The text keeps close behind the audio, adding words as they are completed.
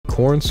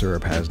corn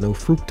syrup has no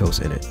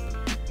fructose in it.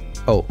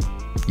 Oh,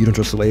 you don't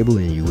trust the label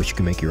and you wish you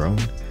could make your own?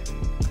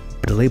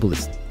 But the label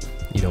is,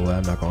 you know what,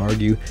 I'm not gonna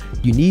argue.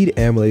 You need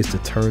amylase to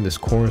turn this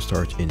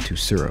cornstarch into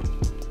syrup.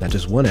 Not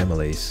just one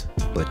amylase,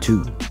 but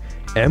two.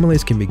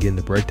 Amylase can begin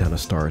the breakdown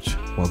of starch,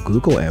 while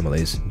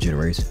glucoamylase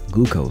generates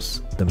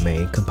glucose, the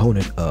main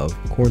component of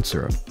corn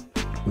syrup.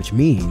 Which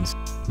means,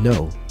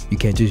 no, you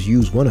can't just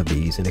use one of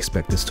these and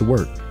expect this to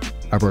work.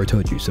 I've already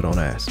told you, so don't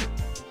ask.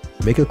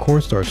 Make a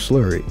cornstarch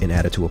slurry and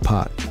add it to a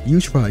pot. You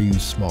should probably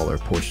use smaller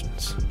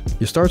portions.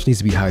 Your starch needs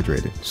to be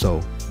hydrated,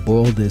 so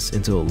boil this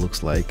until it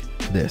looks like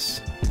this.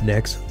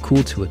 Next,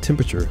 cool to a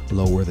temperature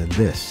lower than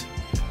this.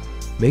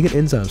 Make an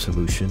enzyme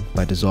solution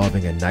by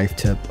dissolving a knife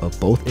tip of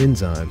both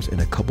enzymes in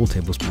a couple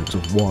tablespoons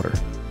of water.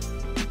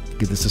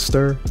 Give this a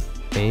stir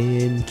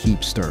and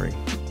keep stirring.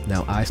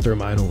 Now I stir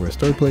mine over a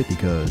stir plate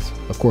because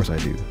of course I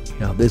do.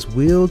 Now this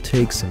will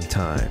take some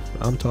time.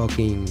 I'm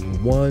talking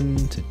 1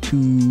 to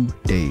 2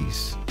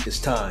 days. It's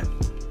time.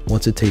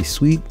 Once it tastes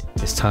sweet,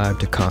 it's time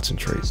to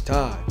concentrate. It's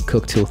time.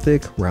 Cook till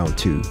thick, round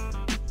 2.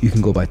 You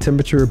can go by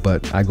temperature,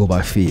 but I go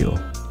by feel.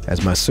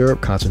 As my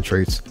syrup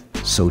concentrates,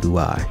 so do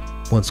I.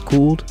 Once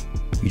cooled,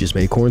 you just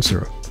made corn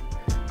syrup.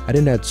 I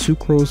didn't add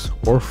sucrose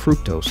or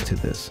fructose to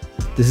this.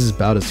 This is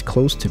about as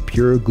close to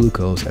pure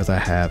glucose as I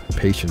have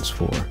patience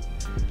for.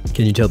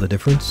 Can you tell the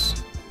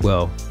difference?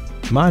 Well,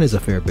 mine is a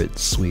fair bit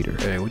sweeter.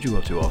 Hey, what'd you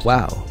up to, Austin?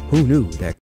 Wow, who knew that